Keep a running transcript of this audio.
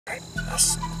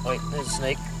Wait, there's a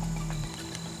snake.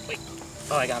 Wait.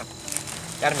 Oh, I got him.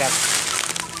 Got him.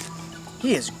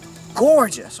 He is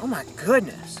gorgeous. Oh my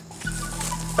goodness.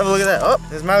 Have a look at that. Oh,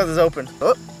 his mouth is open.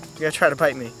 Oh, you gotta try to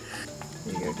bite me.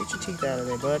 There you go. Get your teeth out of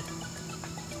there, bud.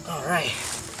 All right.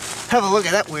 Have a look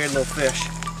at that weird little fish.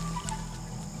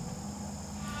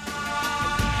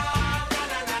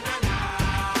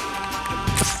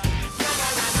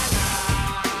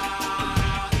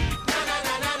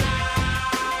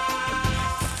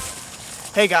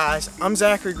 Hey guys, I'm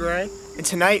Zachary Gray, and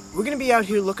tonight we're going to be out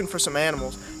here looking for some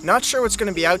animals. Not sure what's going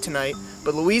to be out tonight,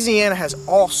 but Louisiana has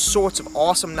all sorts of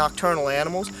awesome nocturnal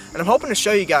animals, and I'm hoping to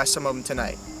show you guys some of them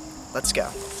tonight. Let's go.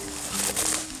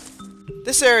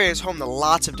 This area is home to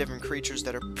lots of different creatures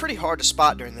that are pretty hard to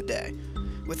spot during the day.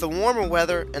 With the warmer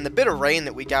weather and the bit of rain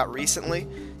that we got recently,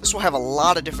 this will have a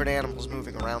lot of different animals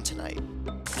moving around tonight.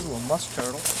 There's a little musk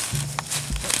turtle.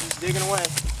 He's digging away.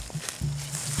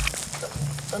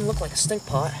 Doesn't look like a stink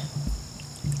pot.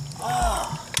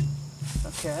 Oh,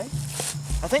 okay.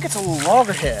 I think it's a little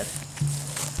loggerhead.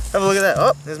 Have a look at that.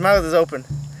 Oh, his mouth is open.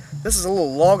 This is a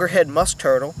little loggerhead musk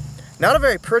turtle. Not a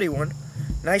very pretty one.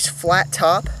 Nice flat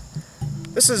top.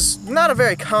 This is not a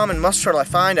very common musk turtle I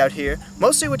find out here.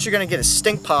 Mostly what you're going to get is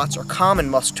stink pots or common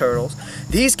musk turtles.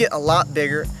 These get a lot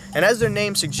bigger, and as their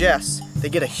name suggests, they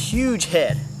get a huge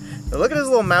head. Now look at his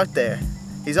little mouth there.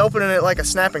 He's opening it like a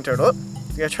snapping turtle. Oh,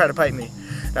 he's going to try to bite me.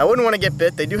 Now I wouldn't want to get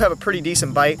bit. They do have a pretty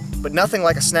decent bite, but nothing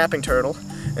like a snapping turtle.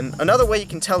 And another way you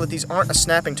can tell that these aren't a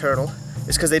snapping turtle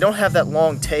is because they don't have that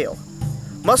long tail.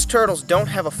 Musk turtles don't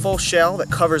have a full shell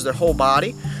that covers their whole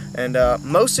body, and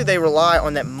mostly they rely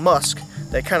on that musk,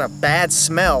 that kind of bad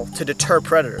smell, to deter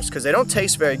predators because they don't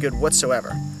taste very good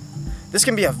whatsoever. This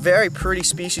can be a very pretty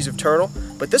species of turtle,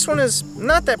 but this one is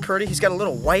not that pretty. He's got a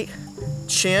little white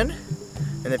chin,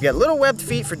 and they've got little webbed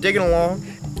feet for digging along.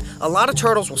 A lot of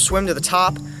turtles will swim to the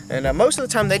top, and most of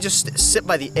the time they just sit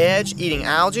by the edge eating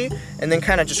algae and then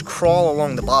kind of just crawl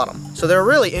along the bottom. So they're a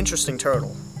really interesting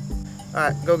turtle.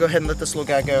 Alright, go ahead and let this little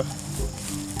guy go.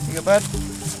 Here you go, bud.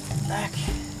 Back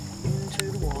into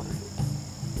the water.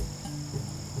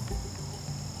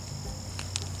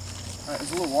 Alright,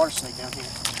 there's a little water snake down here.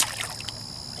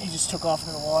 He just took off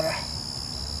into the water.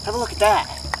 Have a look at that.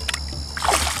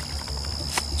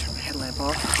 Turn my headlamp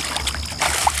off.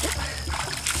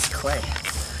 Clay.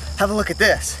 Have a look at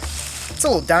this. It's a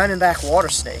little diamondback water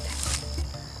snake.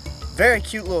 Very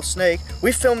cute little snake.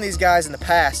 We've filmed these guys in the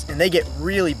past and they get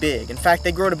really big. In fact,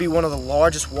 they grow to be one of the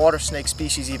largest water snake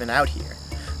species even out here.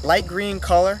 Light green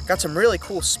color, got some really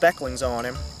cool specklings on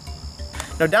him.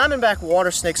 Now diamondback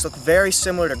water snakes look very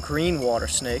similar to green water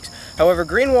snakes. However,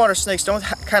 green water snakes don't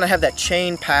kind of have that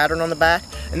chain pattern on the back,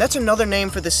 and that's another name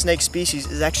for this snake species,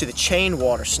 is actually the chain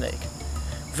water snake.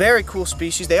 Very cool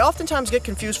species. They oftentimes get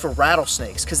confused for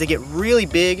rattlesnakes because they get really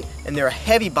big and they're a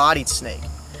heavy-bodied snake.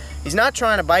 He's not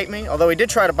trying to bite me, although he did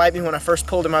try to bite me when I first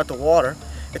pulled him out the water.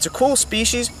 It's a cool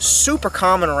species, super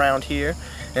common around here,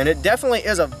 and it definitely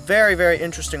is a very, very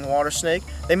interesting water snake.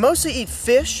 They mostly eat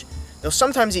fish. They'll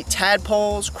sometimes eat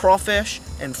tadpoles, crawfish,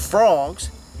 and frogs,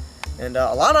 and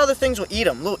a lot of other things will eat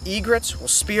them. Little egrets will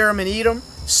spear them and eat them.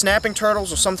 Snapping turtles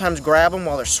will sometimes grab them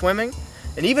while they're swimming.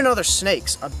 And even other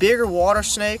snakes, a bigger water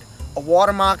snake, a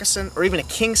water moccasin, or even a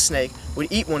king snake would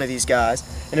eat one of these guys.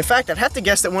 And in fact, I'd have to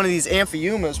guess that one of these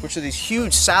amphiumas, which are these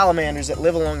huge salamanders that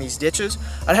live along these ditches,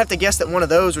 I'd have to guess that one of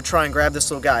those would try and grab this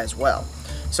little guy as well.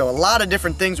 So a lot of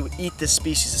different things would eat this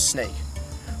species of snake.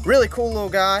 Really cool little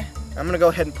guy. I'm going to go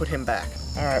ahead and put him back.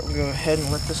 Alright, we'll go ahead and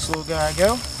let this little guy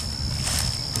go.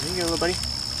 There you go, little buddy.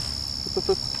 Boop,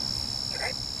 boop, boop.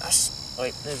 Alright,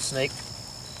 wait, there's a snake.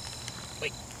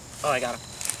 Wait. Oh, I got him.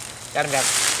 Got him.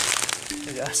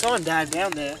 There you go. I saw him dive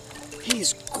down there.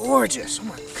 He's gorgeous. Oh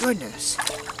my goodness.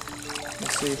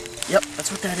 Let's see. Yep,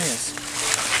 that's what that is.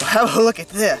 Well, have a look at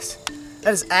this.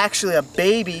 That is actually a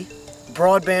baby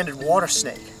broad-banded water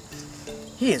snake.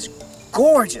 He is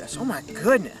gorgeous. Oh my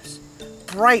goodness.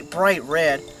 Bright, bright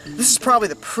red. This is probably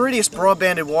the prettiest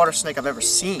broad-banded water snake I've ever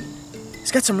seen.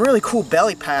 He's got some really cool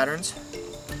belly patterns.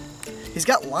 He's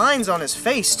got lines on his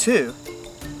face too.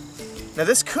 Now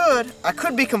this I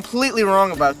could be completely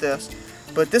wrong about this,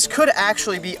 but this could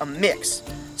actually be a mix.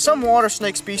 Some water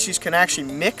snake species can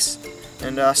actually mix,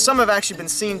 and some have actually been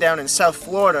seen down in South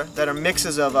Florida that are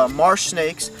mixes of marsh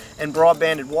snakes and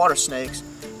broad-banded water snakes.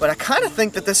 But I kind of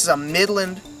think that this is a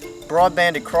Midland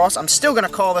broad-banded cross. I'm still going to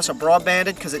call this a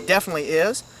broad-banded because it definitely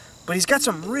is, but he's got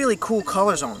some really cool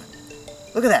colors on him.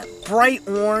 Look at that, bright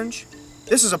orange.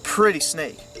 This is a pretty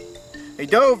snake. He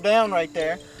dove down right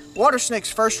there. water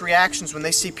snakes' first reactions when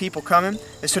they see people coming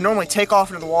is to normally take off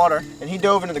into the water, and he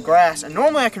dove into the grass, and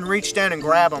normally I can reach down and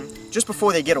grab them just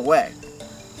before they get away.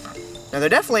 Now they're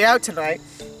definitely out tonight.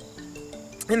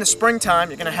 In the springtime,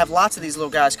 you're going to have lots of these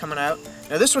little guys coming out.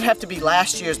 Now this would have to be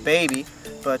last year's baby,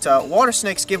 but water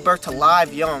snakes give birth to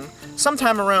live young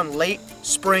sometime around late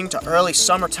spring to early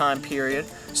summertime period.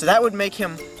 So that would make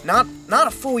him not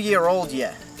a full year old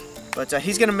yet, but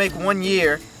he's going to make 1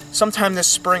 year sometime this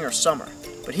spring or summer.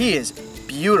 But he is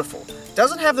beautiful.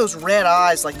 Doesn't have those red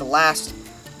eyes like the last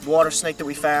water snake that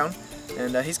we found,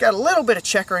 and he's got a little bit of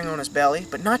checkering on his belly,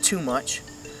 but not too much.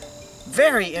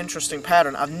 Very interesting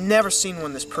pattern. I've never seen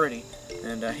one this pretty,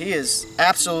 and he is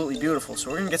absolutely beautiful. So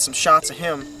we're going to get some shots of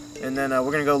him, and then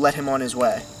we're going to go let him on his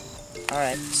way.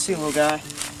 Alright, see you, little guy.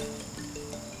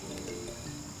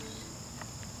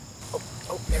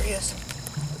 Oh, there he is.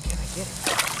 Can I get him?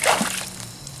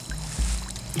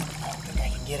 I don't think I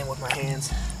can get him with my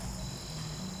hands.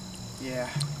 Yeah.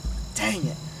 Dang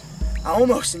it. I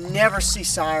almost never see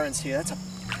sirens here.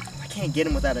 I can't get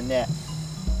him without a net.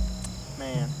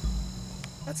 Man.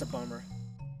 That's a bummer.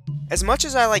 As much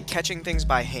as I like catching things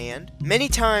by hand, many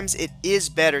times it is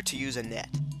better to use a net.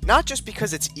 Not just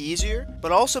because it's easier,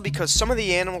 but also because some of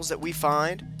the animals that we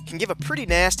find can give a pretty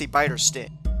nasty bite or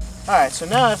sting. Alright, so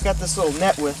now I've got this little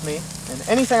net with me, and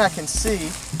anything I can see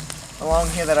along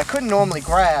here that I couldn't normally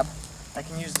grab, I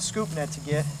can use the scoop net to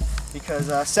get, because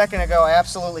a second ago I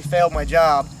absolutely failed my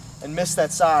job and missed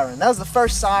that siren. That was the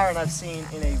first siren I've seen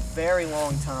in a very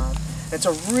long time. It's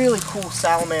a really cool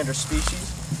salamander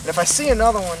species, and if I see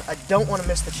another one, I don't want to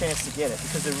miss the chance to get it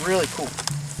because they're really cool.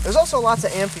 There's also lots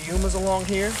of amphiumas along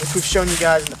here, which we've shown you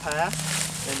guys in the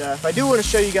past, and if I do want to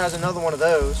show you guys another one of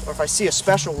those, or if I see a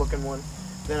special looking one,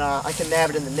 then I can nab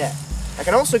it in the net. I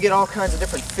can also get all kinds of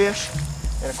different fish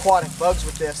and aquatic bugs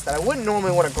with this that I wouldn't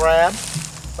normally want to grab,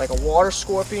 like a water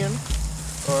scorpion,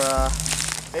 or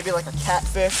maybe like a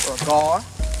catfish or a gar,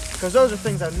 because those are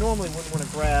things I normally wouldn't want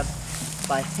to grab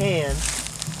by hand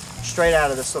straight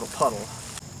out of this little puddle.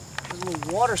 There's a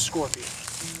little water scorpion.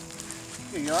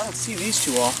 Here you go. I don't see these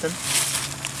too often.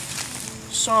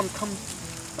 Saw them come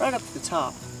right up to the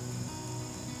top.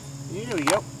 Here we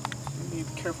go. Be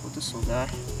careful with this little guy,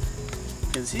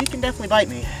 because he can definitely bite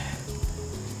me.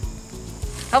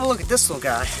 Have a look at this little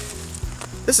guy.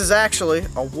 This is actually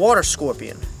a water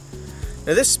scorpion.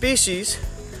 Now this species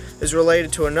is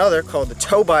related to another called the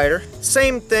toe biter.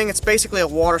 Same thing, it's basically a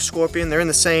water scorpion. They're in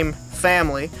the same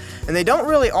family, and they don't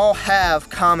really all have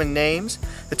common names.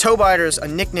 The toe biter is a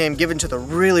nickname given to the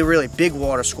really, really big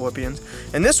water scorpions,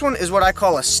 and this one is what I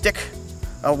call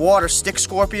a water stick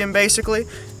scorpion, basically.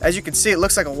 As you can see, it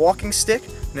looks like a walking stick,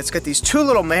 and it's got these two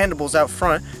little mandibles out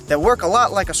front that work a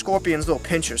lot like a scorpion's little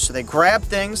pinchers. So they grab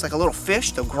things like a little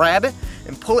fish, they'll grab it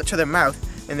and pull it to their mouth,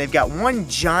 and they've got one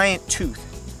giant tooth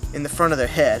in the front of their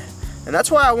head. And that's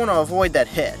why I want to avoid that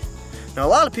head. Now a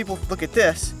lot of people look at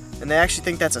this and they actually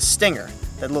think that's a stinger,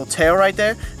 that little tail right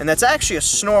there, and that's actually a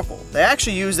snorkel. They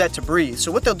actually use that to breathe.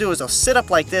 So what they'll do is they'll sit up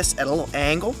like this at a little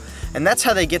angle, and that's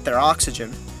how they get their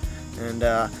oxygen. And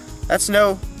that's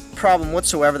no problem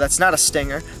whatsoever. That's not a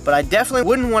stinger, but I definitely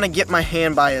wouldn't want to get my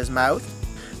hand by his mouth.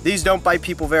 These don't bite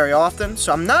people very often,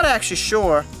 so I'm not actually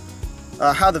sure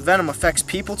how the venom affects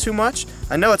people too much.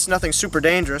 I know it's nothing super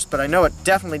dangerous, but I know it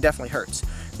definitely hurts.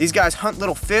 These guys hunt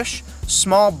little fish,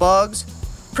 small bugs,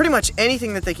 pretty much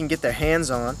anything that they can get their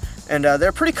hands on, and they're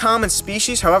a pretty common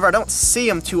species. However, I don't see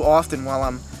them too often while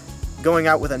I'm going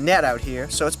out with a net out here,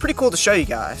 so it's pretty cool to show you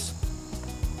guys.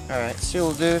 Alright, see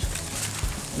what we'll do.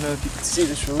 I don't know if you can see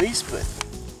this release, but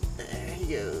there he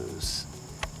goes.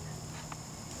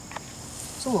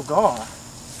 It's a little gar.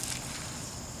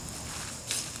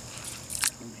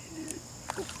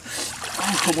 Oh,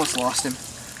 I almost lost him.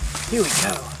 Here we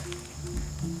go.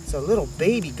 It's a little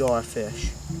baby garfish.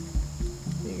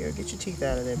 There you go, get your teeth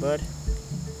out of there, bud.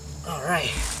 Alright,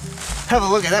 have a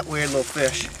look at that weird little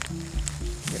fish.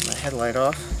 Get my headlight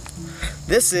off.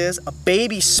 This is a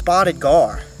baby spotted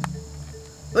gar.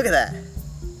 Look at that.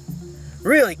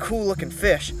 Really cool looking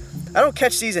fish. I don't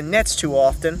catch these in nets too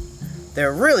often.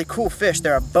 They're really cool fish.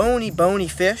 They're a bony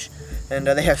fish, and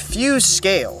they have fused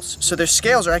scales. So their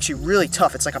scales are actually really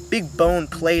tough. It's like a big bone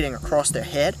plating across their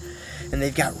head, and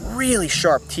they've got really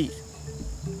sharp teeth.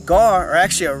 Gar are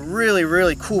actually a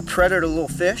really cool predator little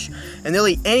fish, and they'll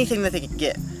eat anything that they can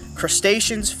get.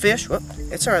 Crustaceans, fish. Whoop,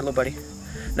 it's alright, little buddy.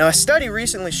 Now a study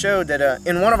recently showed that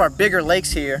in one of our bigger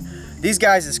lakes here, these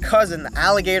guys' cousin, the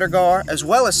alligator gar, as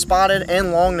well as spotted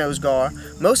and long-nosed gar,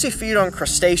 mostly feed on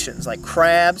crustaceans like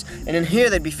crabs, and in here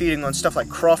they'd be feeding on stuff like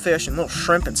crawfish and little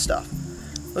shrimp and stuff.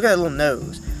 Look at that little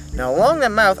nose. Now along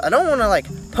that mouth, I don't want to like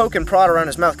poke and prod around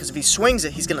his mouth, because if he swings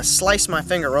it, he's gonna slice my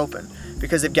finger open,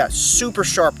 because they've got super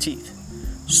sharp teeth.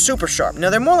 Super sharp. Now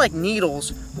they're more like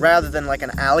needles rather than like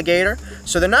an alligator,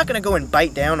 so they're not gonna go and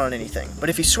bite down on anything. But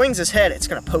if he swings his head, it's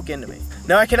gonna poke into me.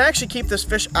 Now I can actually keep this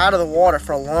fish out of the water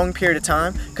for a long period of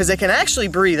time, because they can actually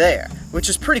breathe air, which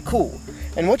is pretty cool.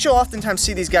 And what you'll oftentimes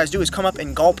see these guys do is come up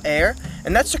and gulp air,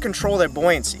 and that's to control their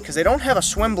buoyancy, because they don't have a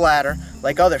swim bladder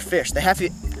like other fish. They have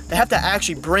to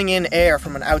actually bring in air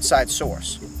from an outside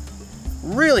source.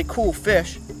 Really cool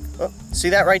fish. Oh, see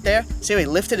that right there? See how he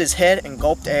lifted his head and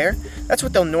gulped air? That's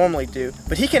what they'll normally do,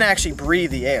 but he can actually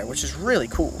breathe the air, which is really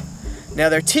cool. Now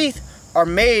their teeth are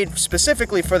made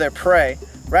specifically for their prey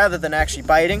rather than actually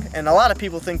biting, and a lot of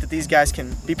people think that these guys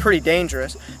can be pretty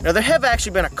dangerous. Now there have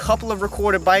actually been a couple of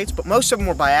recorded bites, but most of them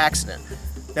were by accident.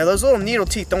 Now those little needle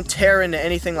teeth don't tear into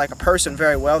anything like a person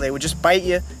very well. They would just bite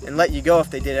you and let you go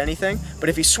if they did anything. But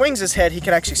if he swings his head, he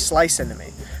can actually slice into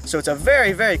me. So it's a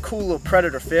very, very cool little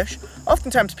predator fish.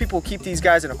 Oftentimes people keep these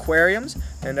guys in aquariums,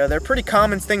 and they're a pretty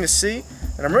common thing to see.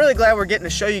 And I'm really glad we're getting to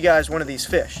show you guys one of these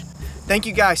fish. Thank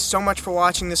you guys so much for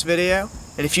watching this video.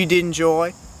 And if you did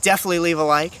enjoy, definitely leave a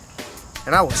like.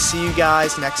 And I will see you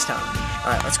guys next time.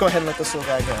 All right, let's go ahead and let this little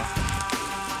guy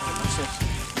go.